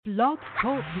Blog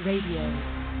Talk Radio.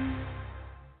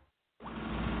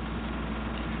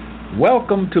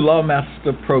 Welcome to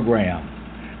Lawmaster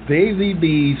Program. The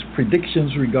AVB's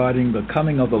predictions regarding the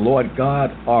coming of the Lord God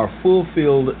are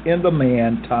fulfilled in the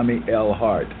man Tommy L.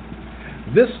 Hart.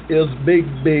 This is big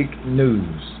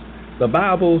news. The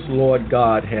Bible's Lord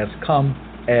God has come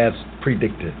as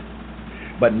predicted.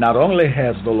 But not only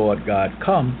has the Lord God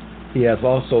come, he has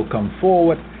also come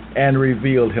forward and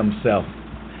revealed himself.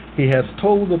 He has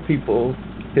told the people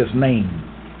his name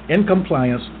in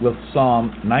compliance with Psalm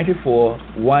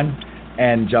 94:1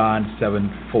 and John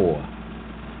 7:4.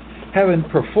 Having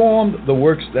performed the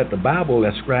works that the Bible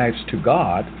ascribes to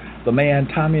God, the man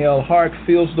Tommy L. Hart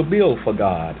fills the bill for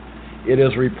God. It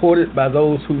is reported by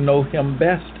those who know him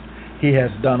best, he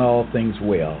has done all things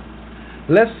well.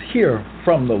 Let's hear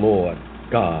from the Lord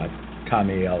God,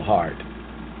 Tommy L. Hart.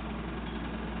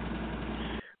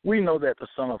 We know that the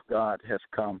Son of God has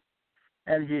come,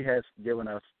 and he has given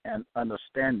us an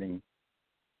understanding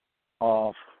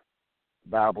of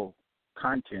Bible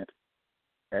content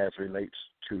as relates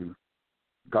to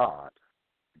God,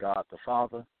 God the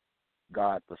Father,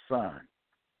 God the Son.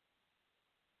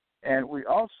 And we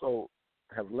also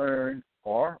have learned,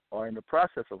 or are in the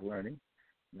process of learning,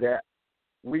 that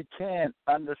we can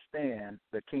understand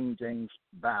the King James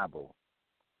Bible.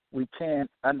 We can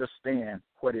understand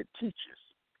what it teaches.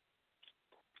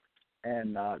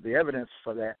 And the evidence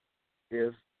for that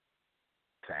is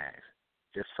archive,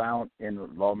 just found in the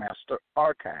Lawmaster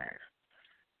Archive.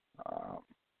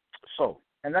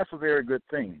 And that's a very good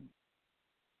thing,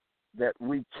 that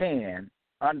we can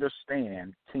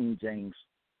understand King James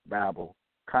Bible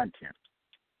content.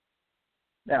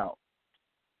 Now,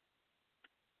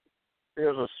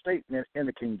 there's a statement in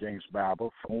the King James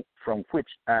Bible from which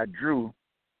I drew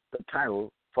the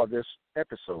title for this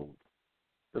episode.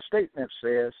 The statement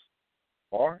says,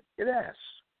 or it asks,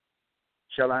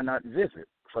 shall I not visit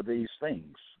for these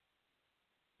things?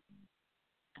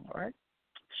 All right.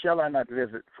 Shall I not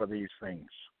visit for these things?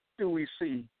 Do we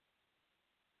see,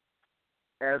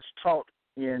 as taught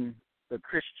in the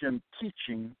Christian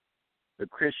teaching, the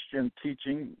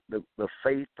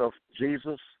faith of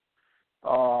Jesus,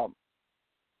 what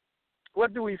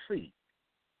do we see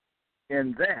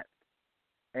in that?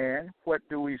 And what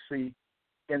do we see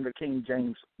in the King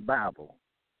James Bible?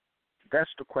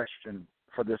 That's the question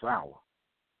for this hour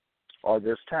or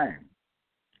this time.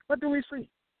 What do we see?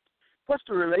 What's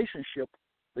the relationship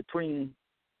between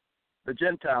the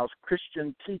Gentiles'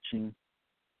 Christian teaching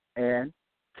and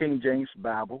King James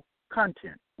Bible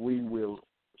content? We will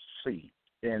see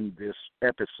in this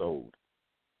episode.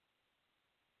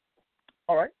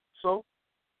 All right, so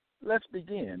let's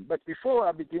begin. But before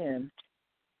I begin,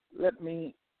 let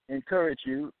me urge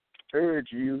you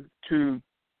to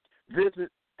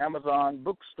visit Amazon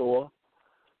bookstore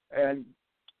and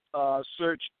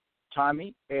search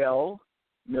Tommy L.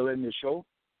 middle initial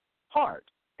Hart,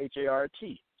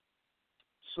 H-A-R-T,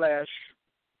 /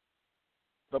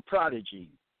 The Prodigy,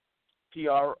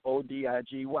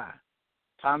 P-R-O-D-I-G-Y,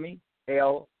 Tommy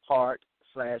L. Hart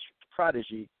 /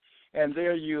 Prodigy, and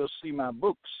there you'll see my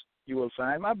books. You will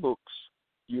find my books.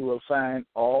 You will find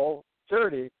all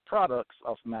 30 products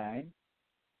of mine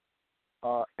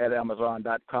at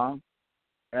Amazon.com.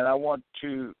 And I want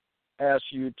to ask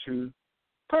you to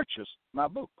purchase my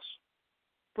books.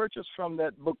 Purchase from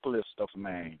that book list of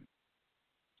mine.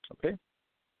 Okay?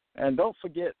 And don't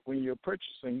forget when you're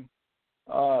purchasing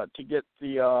to get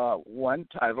the one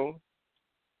title,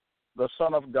 The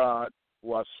Son of God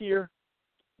Was Here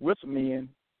with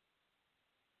Men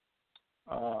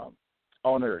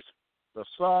on Earth. The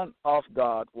Son of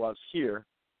God was here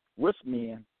with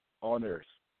men on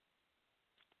earth.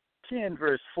 10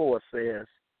 verse 4 says,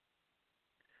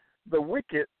 the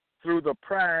wicked, through the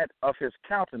pride of his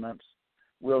countenance,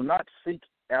 will not seek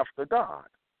after God.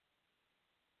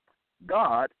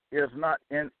 God is not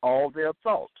in all their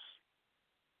thoughts.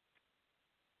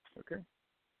 Okay?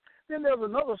 Then there's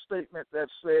another statement that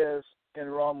says in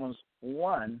Romans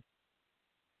 1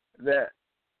 that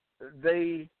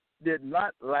they did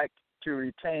not like to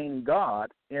retain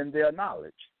God in their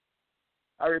knowledge.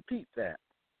 I repeat that.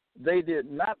 They did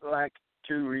not like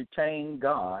to retain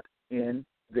God in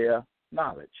their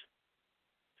knowledge.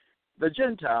 The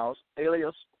Gentiles,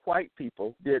 alias white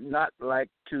people, did not like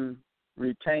to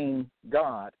retain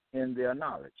God in their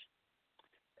knowledge.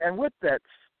 And with that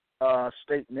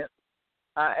statement,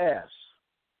 I ask,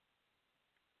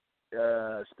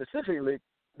 specifically,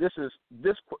 this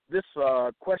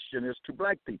question is to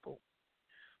black people.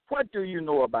 What do you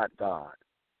know about God?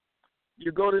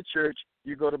 You go to church,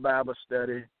 you go to Bible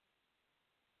study,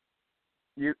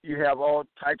 you have all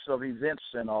types of events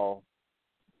and all,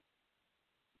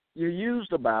 you use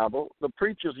the Bible, the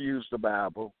preachers use the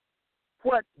Bible.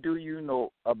 What do you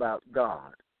know about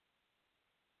God?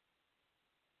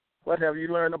 What have you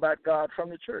learned about God from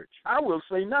the church? I will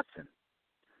say nothing,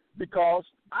 because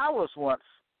I was once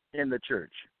in the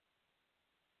church.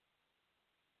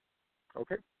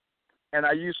 Okay? And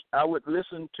I would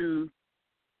listen to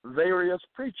various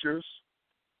preachers,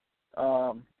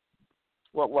 what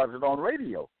was it, on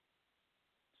radio,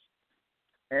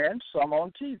 and some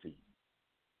on TV.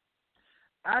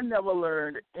 I never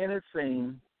learned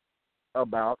anything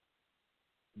about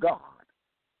God.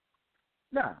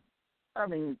 Now, I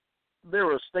mean, there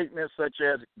were statements such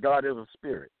as God is a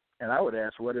spirit, and I would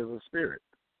ask, what is a spirit?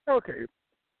 Okay,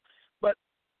 but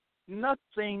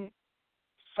nothing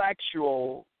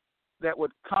factual that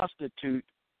would constitute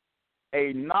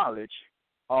a knowledge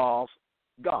of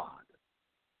God.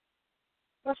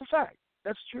 That's a fact.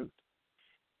 That's truth.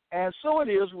 And so it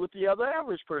is with the other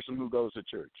average person who goes to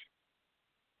church,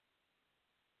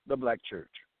 the black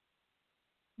church.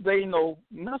 They know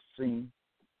nothing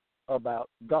about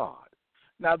God.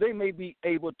 Now, they may be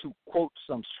able to quote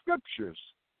some scriptures,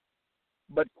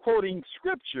 but quoting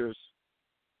scriptures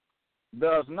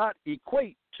does not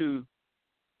equate to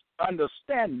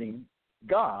understanding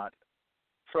God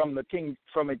from a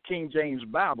King James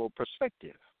Bible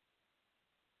perspective.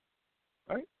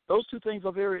 Right? Those two things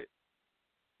are very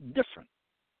different.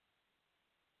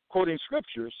 Quoting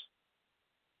scriptures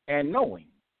and knowing,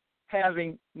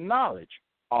 having knowledge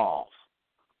of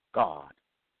God,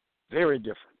 very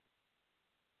different.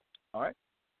 All right?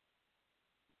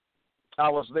 I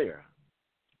was there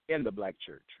in the black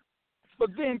church.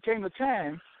 But then came the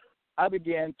time I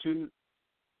began to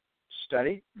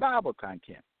study Bible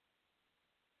content.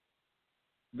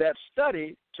 That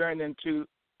study turned into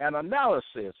an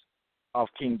analysis of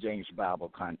King James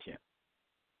Bible content.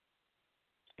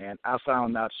 And I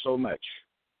found out so much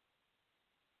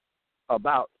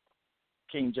about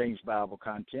King James Bible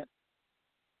content.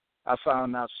 I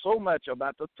found out so much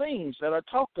about the things that are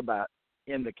talked about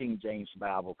in the King James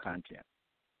Bible content.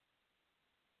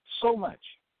 So much.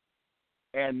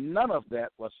 And none of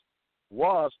that was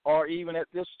or even at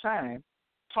this time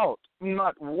taught.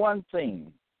 Not one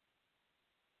thing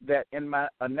that in my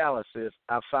analysis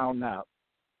I found out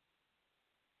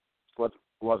what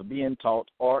was being taught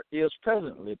or is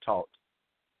presently taught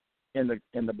in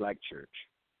the black church.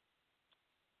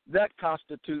 That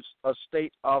constitutes a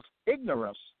state of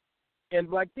ignorance in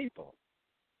black people.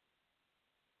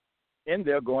 And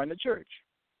they're going to church.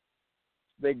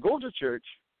 They go to church.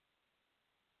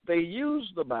 They use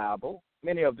the Bible,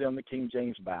 many of them the King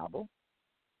James Bible,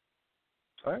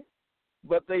 right?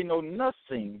 But they know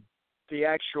nothing, the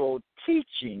actual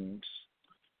teachings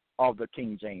of the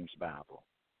King James Bible.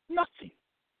 Nothing.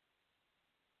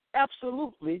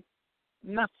 Absolutely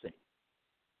nothing.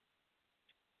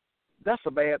 That's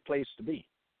a bad place to be.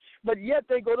 But yet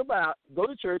they go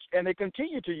to church and they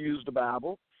continue to use the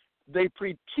Bible. They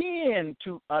pretend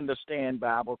to understand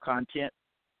Bible content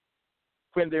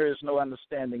when there is no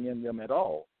understanding in them at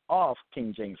all of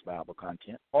King James Bible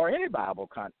content or any Bible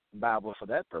for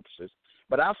that purposes.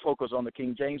 But I focus on the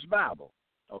King James Bible,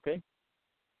 okay?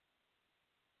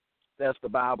 That's the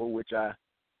Bible which I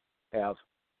have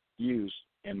used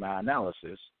in my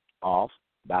analysis of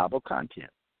Bible content,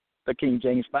 the King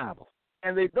James Bible.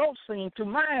 And they don't seem to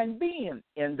mind being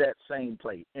in that same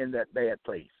place, in that bad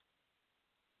place.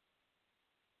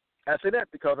 I say that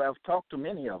because I've talked to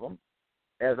many of them,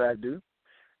 as I do,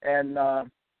 and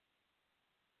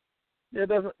there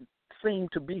doesn't seem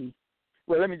to be,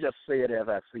 well, let me just say it as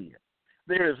I see it.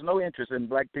 There is no interest in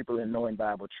black people in knowing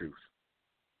Bible truth.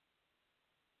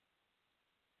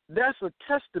 That's a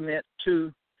testament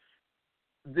to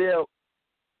their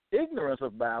ignorance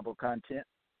of Bible content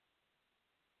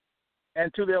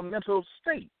and to their mental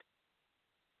state.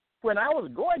 When I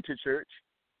was going to church,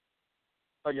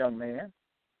 a young man,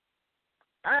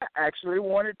 I actually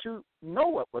wanted to know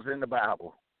what was in the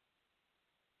Bible.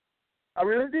 I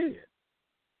really did.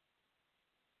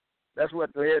 That's what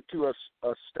led to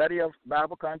a study of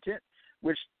Bible content,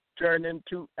 which turned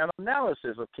into an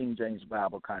analysis of King James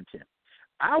Bible content.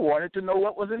 I wanted to know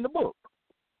what was in the book.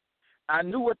 I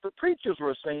knew what the preachers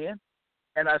were saying,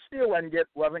 and I still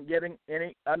wasn't getting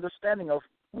any understanding of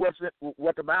what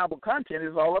the Bible content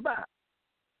is all about.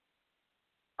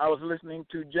 I was listening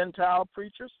to Gentile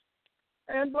preachers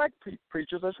and black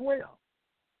preachers as well,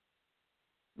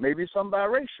 maybe some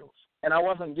biracials, and I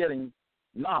wasn't getting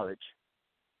knowledge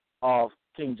of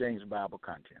King James Bible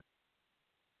content.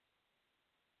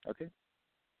 Okay?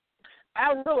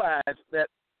 I realized that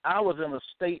I was in a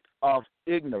state of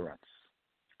ignorance.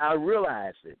 I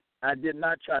realized it. I did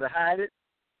not try to hide it.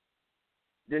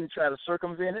 didn't try to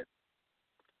circumvent it.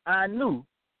 I knew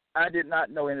I did not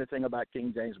know anything about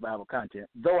King James Bible content,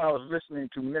 though I was listening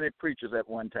to many preachers at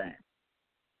one time,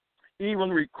 even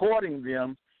recording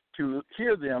them to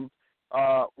hear them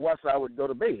once I would go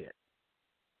to bed.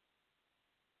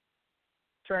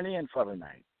 Turn in for the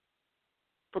night,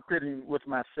 quitting with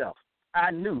myself.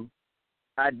 I knew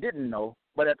I didn't know,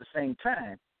 but at the same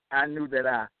time, I knew that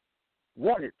I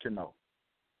wanted to know.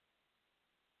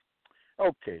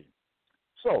 Okay,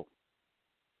 so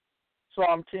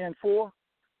Psalm 10:4,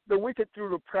 the wicked through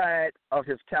the pride of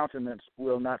his countenance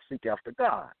will not seek after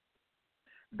God.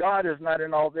 God is not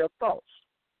in all their thoughts.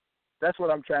 That's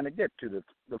what I'm trying to get to,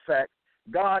 the fact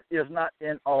God is not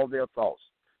in all their thoughts.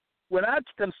 When I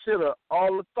consider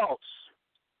all the thoughts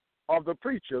of the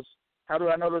preachers, how do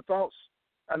I know the thoughts?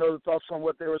 I know the thoughts from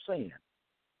what they were saying.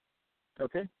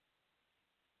 Okay?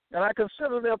 And I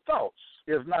consider their thoughts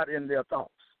is not in their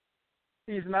thoughts.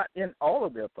 He's not in all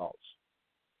of their thoughts.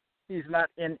 He's not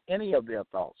in any of their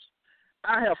thoughts.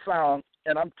 I have found,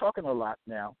 and I'm talking a lot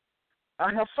now,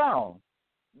 I have found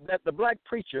that the black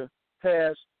preacher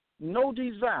has no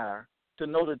desire to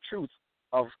know the truth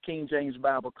of King James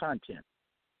Bible content.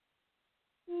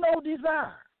 No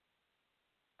desire.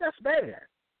 That's bad.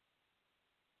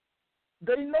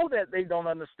 They know that they don't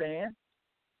understand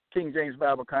King James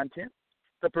Bible content.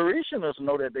 The parishioners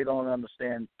know that they don't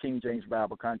understand King James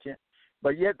Bible content,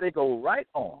 but yet they go right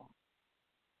on.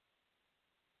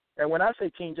 And when I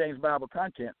say King James Bible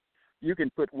content, you can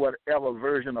put whatever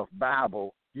version of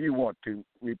Bible you want to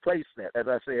replace that. As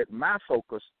I said, my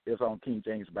focus is on King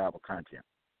James Bible content.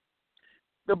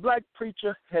 The black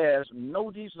preacher has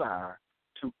no desire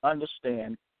to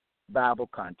understand Bible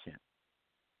content.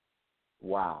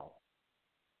 Wow.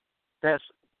 That's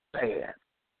bad.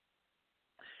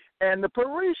 And the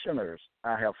parishioners,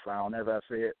 I have found, as I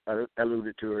said,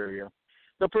 alluded to earlier,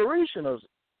 the parishioners,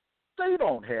 they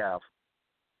don't have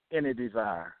any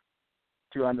desire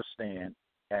to understand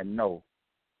and know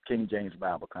King James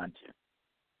Bible content.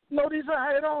 No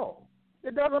desire at all.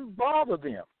 It doesn't bother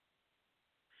them.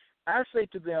 I say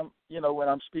to them, when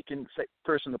I'm speaking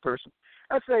person to person,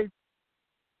 I say,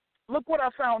 look what I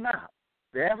found out.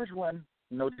 The average one,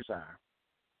 no desire.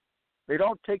 They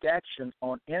don't take action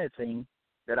on anything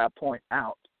that I point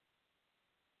out.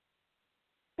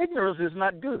 Ignorance is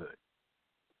not good.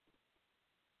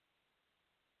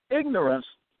 Ignorance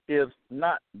is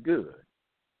not good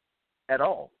at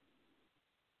all.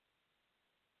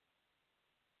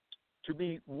 To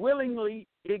be willingly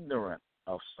ignorant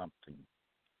of something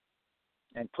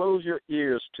and close your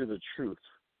ears to the truth.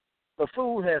 The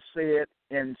fool has said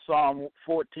in Psalm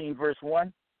 14, verse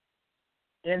 1,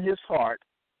 in his heart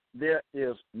there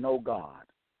is no God.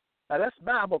 Now that's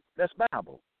Bible. That's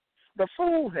Bible. The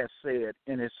fool has said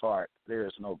in his heart there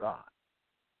is no God.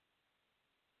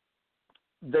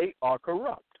 They are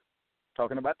corrupt.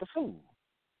 Talking about the fool.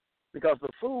 Because the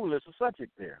fool is the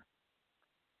subject there.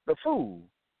 The fool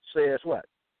says what?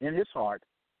 In his heart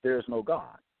there is no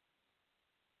God.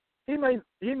 He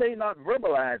may not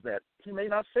verbalize that. He may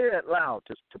not say it loud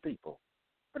to people.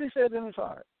 But he said in his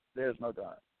heart, there is no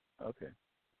God. Okay.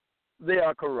 They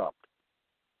are corrupt.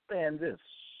 And this.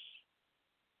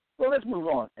 Well, let's move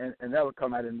on, and that will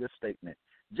come out in this statement.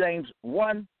 James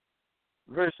 1,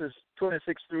 verses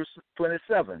 26 through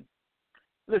 27.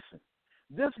 Listen,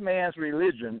 this man's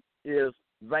religion is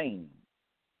vain.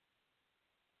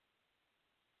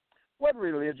 What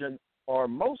religion are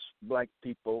most black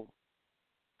people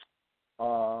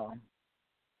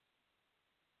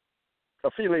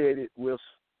affiliated with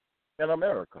in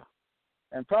America,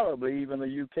 and probably even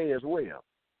the UK as well?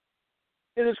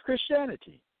 It is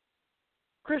Christianity,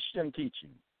 Christian teaching,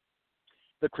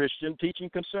 the Christian teaching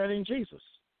concerning Jesus.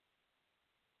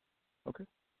 Okay.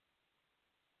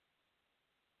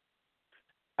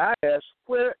 I ask,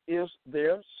 where is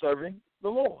their serving the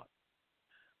Lord?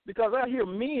 Because I hear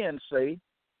men say,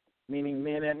 meaning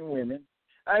men and women,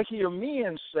 I hear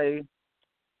men say,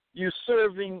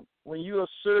 when you are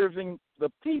serving the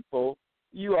people,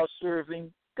 you are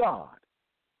serving God.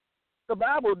 The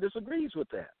Bible disagrees with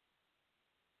that.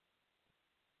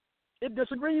 It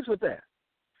disagrees with that.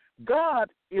 God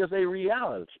is a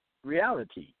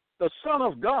reality. The Son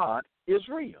of God is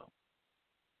real.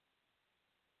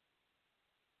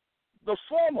 The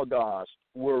former gods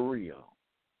were real.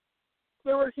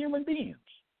 They were human beings,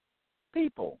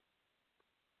 people.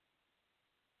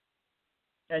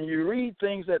 And you read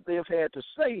things that they've had to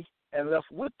say and left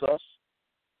with us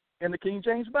in the King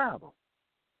James Bible.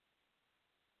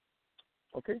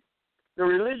 Okay? The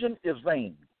religion is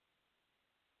vain.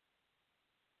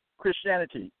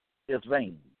 Christianity is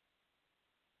vain.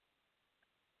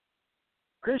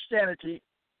 Christianity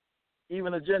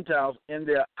even the Gentiles, in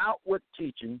their outward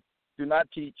teaching, do not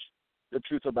teach the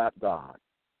truth about God.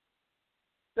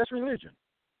 That's religion.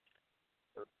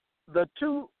 The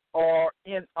two are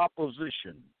in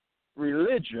opposition.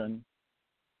 Religion,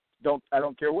 I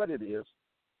don't care what it is,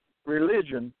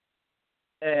 religion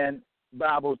and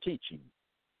Bible teaching.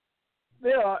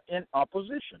 They are in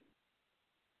opposition.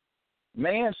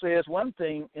 Man says one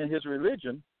thing in his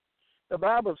religion, the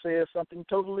Bible says something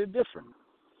totally different.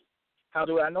 How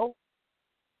do I know?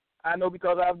 I know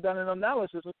because I've done an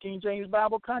analysis of King James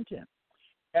Bible content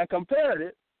and compared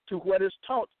it to what is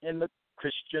taught in the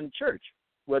Christian church,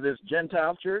 whether it's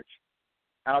Gentile church,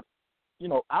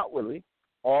 outwardly,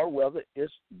 or whether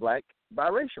it's black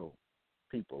biracial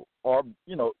people, or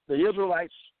the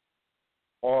Israelites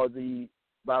or the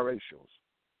biracials.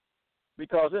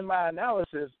 Because in my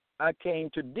analysis, I came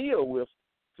to deal with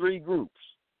three groups.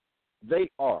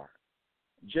 They are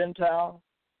Gentile,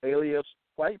 alias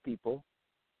white people,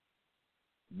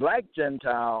 black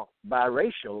Gentile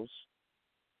biracials,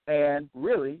 and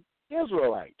really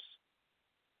Israelites.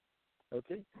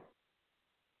 Okay?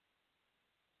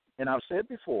 And I've said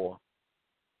before,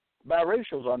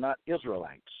 biracials are not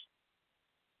Israelites.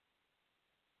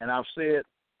 And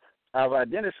I've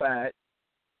identified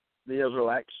the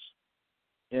Israelites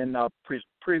in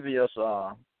previous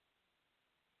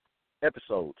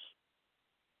episodes.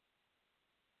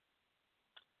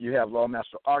 You have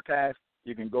Lawmaster Archive.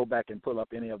 You can go back and pull up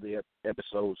any of the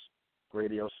episodes,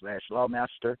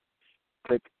 radio/Lawmaster.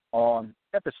 Click on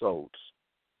episodes.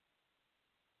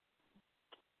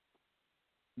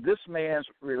 This man's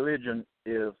religion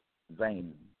is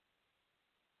vain.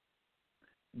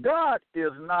 God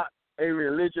is not a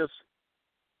religious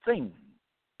thing,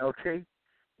 okay?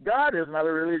 God is not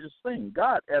a religious thing.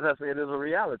 God, as I said, is a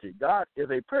reality. God is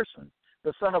a person.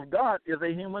 The Son of God is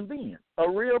a human being, a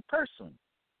real person.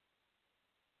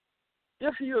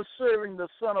 If you're serving the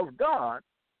Son of God,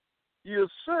 you're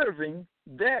serving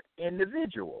that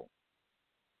individual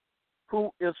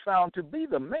who is found to be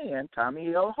the man,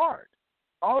 Tommy L. Hart.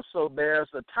 Also bears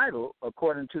the title,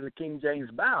 according to the King James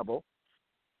Bible,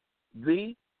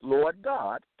 the Lord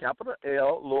God, capital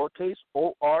L, lowercase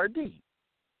O-R-D.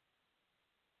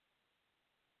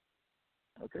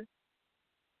 Okay?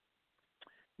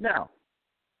 Now,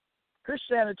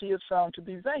 Christianity is found to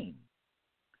be vain.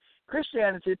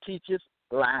 Christianity teaches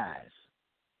lies.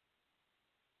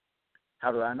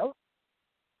 How do I know?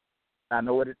 I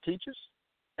know what it teaches,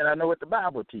 and I know what the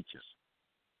Bible teaches.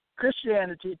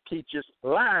 Christianity teaches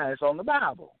lies on the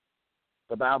Bible.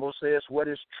 The Bible says, what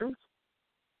is truth?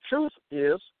 Truth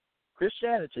is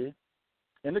Christianity.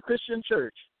 In the Christian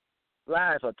church,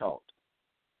 lies are taught.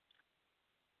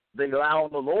 They lie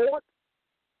on the Lord.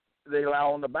 They lie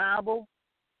on the Bible.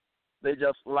 They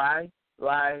just lie,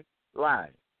 lie, lie.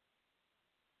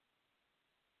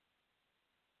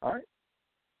 All right?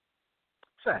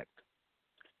 Fact.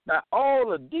 Now, all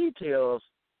the details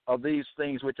of these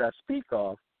things which I speak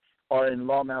of are in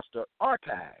Lawmaster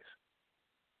Archive.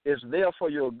 It's there for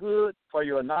your good, for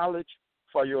your knowledge,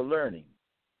 for your learning.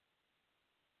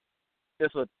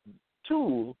 It's a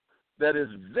tool that is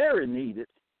very needed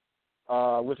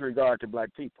with regard to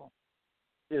black people.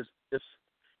 It's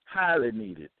highly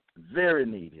needed, very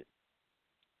needed,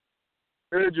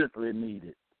 urgently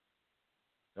needed.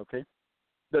 Okay?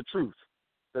 The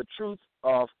truth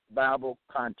of Bible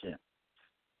content.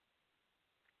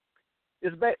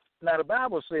 Now, the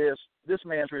Bible says this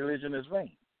man's religion is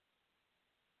vain.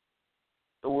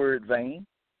 The word vain.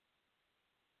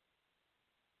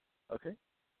 Okay?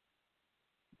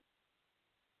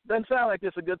 Doesn't sound like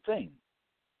it's a good thing.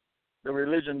 The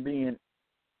religion being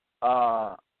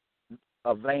a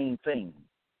vain thing.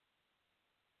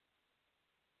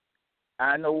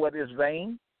 I know what is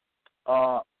vain.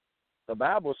 The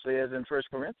Bible says in 1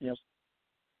 Corinthians,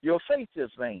 your faith is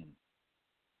vain.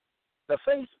 The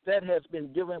faith that has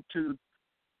been given to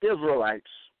Israelites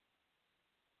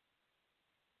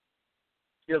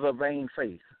is a vain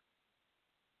faith.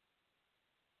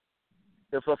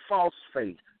 It's a false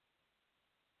faith.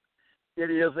 It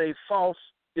is a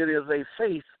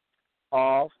faith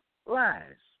of lies.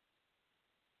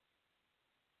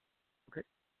 Okay?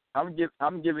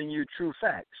 I'm giving you true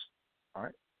facts. All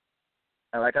right?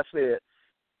 And like I said,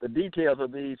 the details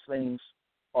of these things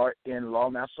are in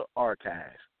Lawmaster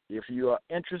Archive. If you are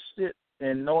interested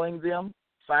in knowing them,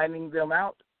 finding them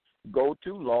out, go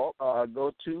to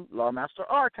Lawmaster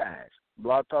Archive,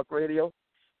 Blog Talk Radio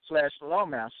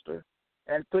 /Lawmaster,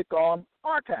 and click on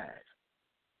Archive.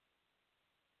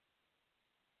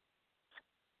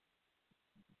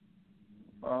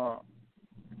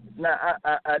 Now,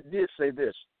 I did say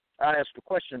this. I asked the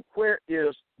question, where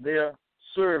is their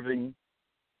serving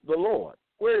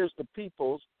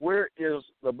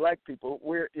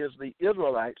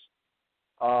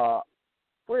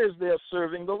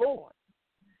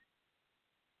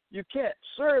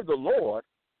serve the Lord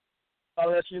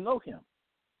unless you know him.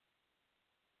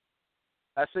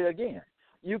 I say again,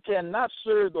 you cannot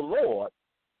serve the Lord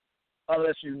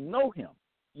unless you know him.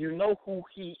 You know who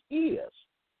he is.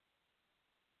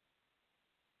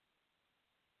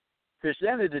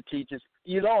 Christianity teaches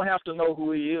you don't have to know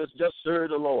who he is, just serve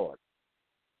the Lord.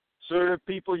 Serve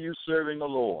people, you serving the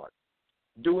Lord.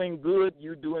 Doing good,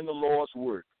 you doing the Lord's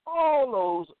work. All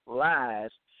those lies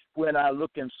when I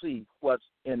look and see what's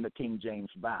in the King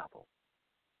James Bible.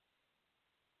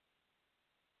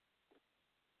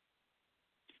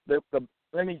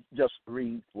 Let me just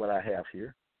read what I have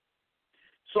here.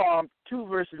 Psalm 2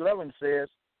 verse 11 says,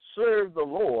 serve the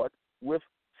Lord with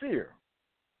fear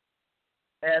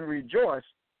and rejoice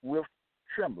with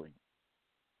trembling.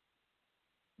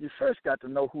 You first got to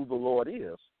know who the Lord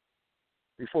is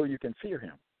before you can fear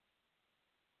him.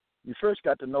 You first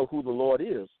got to know who the Lord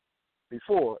is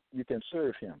before you can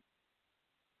serve him.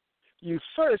 You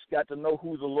first got to know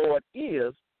who the Lord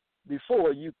is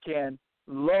before you can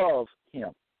love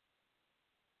him.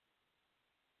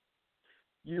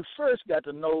 You first got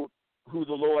to know who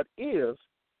the Lord is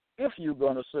if you're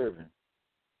going to serve him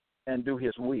and do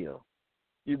his will.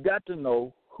 You've got to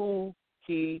know who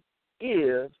he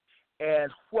is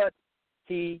and what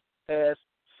he has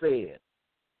said.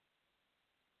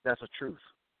 That's a truth.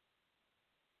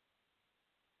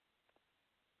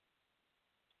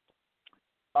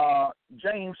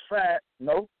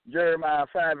 Jeremiah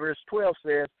 5 verse 12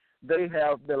 says, they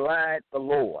have belied the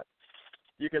Lord.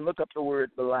 You can look up the word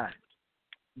belied.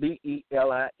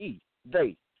 B-E-L-I-E.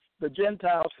 They. The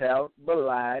Gentiles have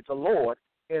belied the Lord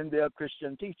in their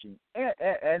Christian teaching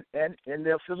and in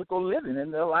their physical living,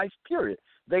 in their life period.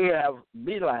 They have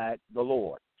belied the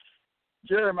Lord.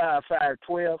 Jeremiah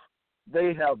 5:12,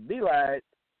 they have belied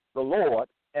the Lord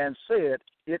and said,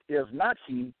 it is not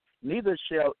he, neither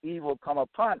shall evil come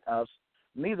upon us,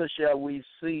 neither shall we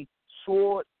see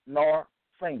sword nor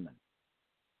famine.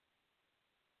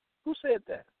 Who said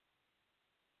that?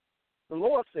 The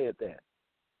Lord said that.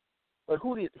 But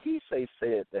who did he say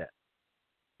said that?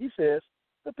 He says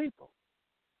the people,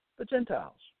 the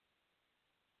Gentiles.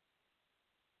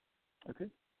 Okay?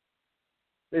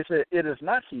 They said, it is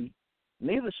not he,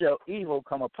 neither shall evil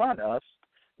come upon us,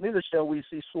 neither shall we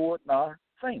see sword nor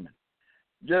famine.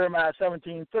 Jeremiah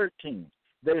 17:13,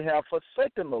 they have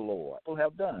forsaken the Lord, people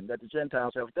have done, that the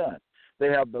Gentiles have done. They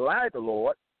have belied the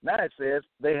Lord. Now it says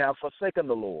they have forsaken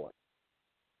the Lord.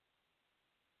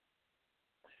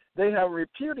 They have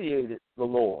repudiated the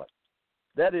Lord.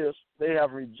 That is, they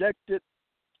have rejected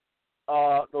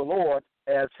the Lord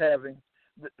as having,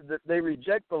 they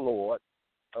reject the Lord,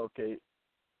 okay,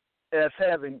 as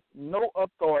having no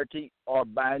authority or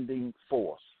binding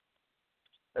force.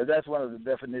 That's one of the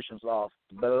definitions of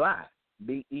belie,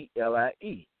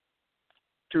 B-E-L-I-E,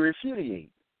 to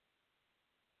repudiate,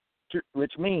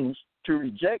 which means to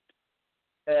reject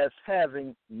as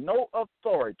having no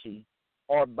authority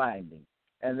or binding.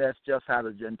 And that's just how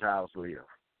the Gentiles live.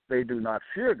 They do not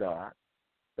fear God.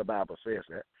 The Bible says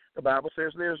that. The Bible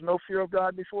says there's no fear of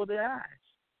God before their eyes.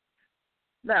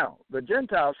 Now, the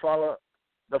Gentiles follow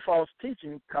the false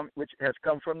teaching which has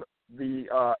come from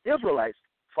the Israelites,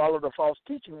 follow the false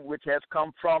teaching which has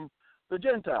come from the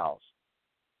Gentiles.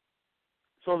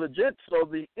 So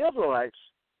the Israelites,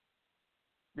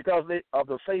 because of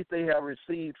the faith they have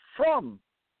received from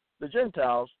the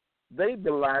Gentiles, they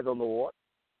belie the Lord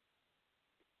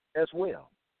as well.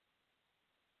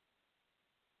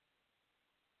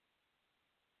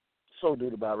 So do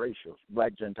the biracials,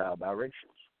 black Gentile biracials.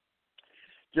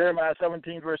 Jeremiah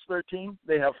 17 verse 13,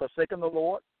 they have forsaken the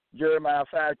Lord. Jeremiah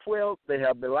 5:12, they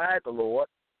have belied the Lord.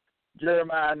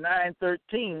 Jeremiah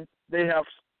 9:13, the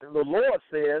Lord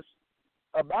says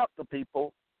about the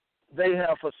people, they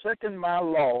have forsaken my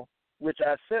law, which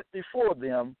I set before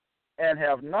them, and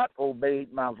have not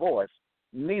obeyed my voice,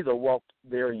 neither walked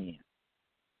therein.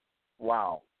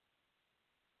 Wow.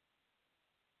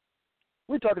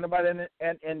 We're talking about an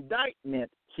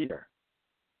indictment here.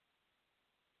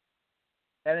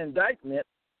 An indictment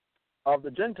of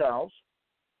the Gentiles.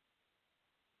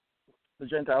 The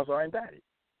Gentiles are indicted.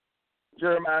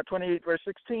 Jeremiah 28, verse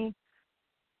 16,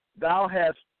 thou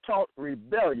hast taught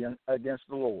rebellion against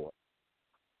the Lord.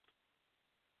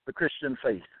 The Christian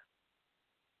faith.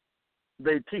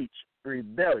 They teach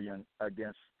rebellion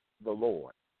against the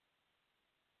Lord.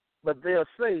 But they'll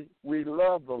say, we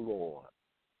love the Lord.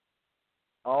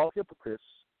 All hypocrites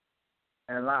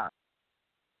and liars.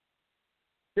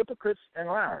 Hypocrites and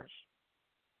liars.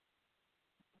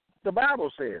 The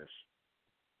Bible says,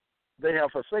 they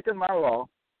have forsaken my law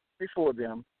before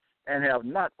them and have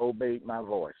not obeyed my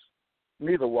voice,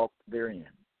 neither walked therein.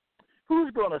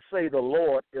 Who's going to say the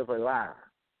Lord is a liar?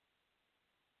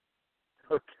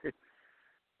 Okay.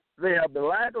 They have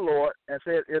belied the Lord and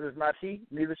said, it is not he,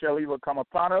 neither shall evil come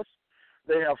upon us.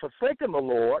 They have forsaken the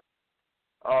Lord,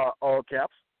 all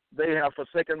caps. They have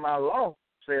forsaken my law,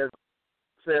 says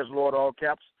Lord, all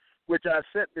caps, which I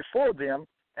set before them,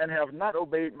 and have not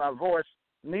obeyed my voice,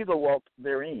 neither walked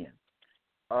therein.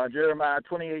 Jeremiah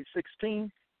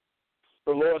 28:16,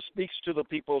 the Lord speaks to the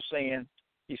people saying,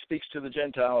 he speaks to the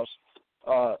Gentiles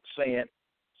saying,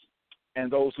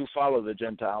 and those who follow the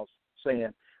Gentiles,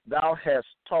 saying, thou hast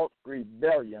taught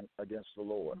rebellion against the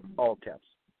Lord, all caps.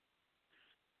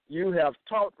 You have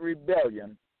taught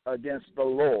rebellion against the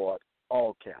Lord,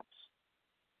 all caps.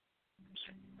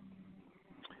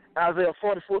 Isaiah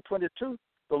 44:22,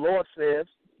 the Lord says,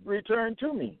 return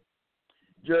to me.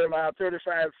 Jeremiah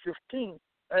 35:15,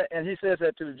 and he says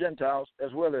that to the Gentiles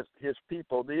as well as his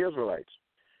people, the Israelites.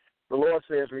 The Lord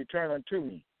says, return unto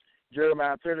me.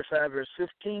 Jeremiah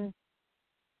 35:15,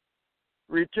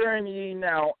 return ye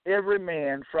now every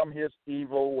man from his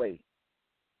evil way.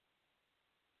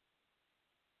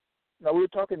 Now, we're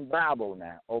talking Bible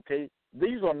now, okay?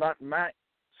 These are not my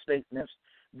statements.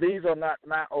 These are not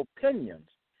my opinions.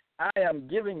 I am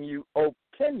giving you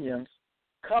opinions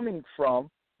coming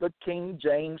from the King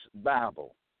James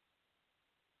Bible.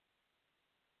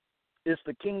 It's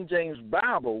the King James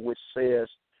Bible which says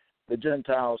the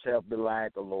Gentiles have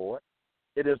belied the Lord.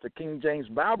 It is the King James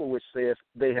Bible which says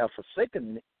they have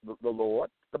forsaken the Lord.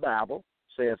 The Bible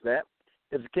says that.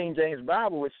 It's the King James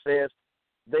Bible which says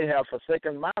they have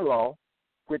forsaken my law,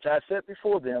 which I set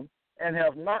before them, and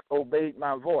have not obeyed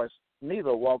my voice,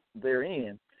 neither walked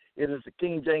therein. It is the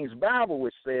King James Bible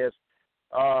which says,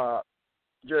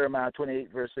 Jeremiah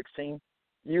 28:16,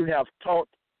 you have taught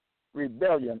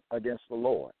rebellion against the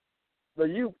Lord. The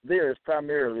you there is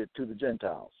primarily to the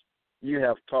Gentiles. You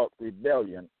have taught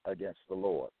rebellion against the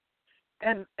Lord.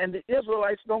 And the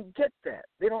Israelites don't get that.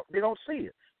 They don't see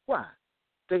it. Why?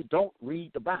 They don't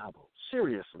read the Bible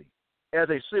seriously, as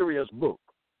a serious book.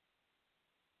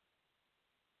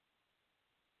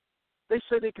 They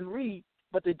say they can read,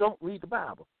 but they don't read the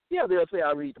Bible. Yeah, they'll say,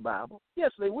 I read the Bible.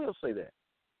 Yes, they will say that.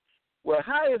 Well,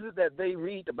 how is it that they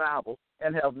read the Bible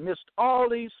and have missed all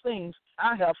these things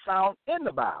I have found in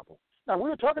the Bible? Now,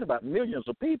 we're talking about millions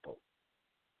of people.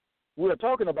 We're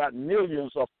talking about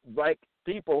millions of black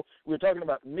people. We're talking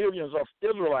about millions of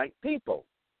Israelite people.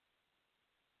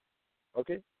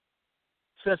 Okay?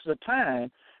 Since the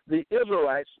time the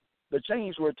Israelites, the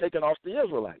chains were taken off the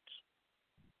Israelites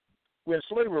when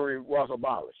slavery was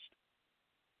abolished.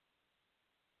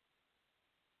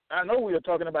 I know we are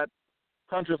talking about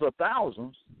hundreds of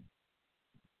thousands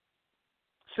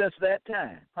since that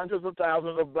time, hundreds of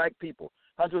thousands of black people,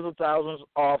 hundreds of thousands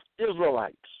of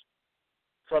Israelites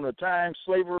from the time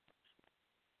slavery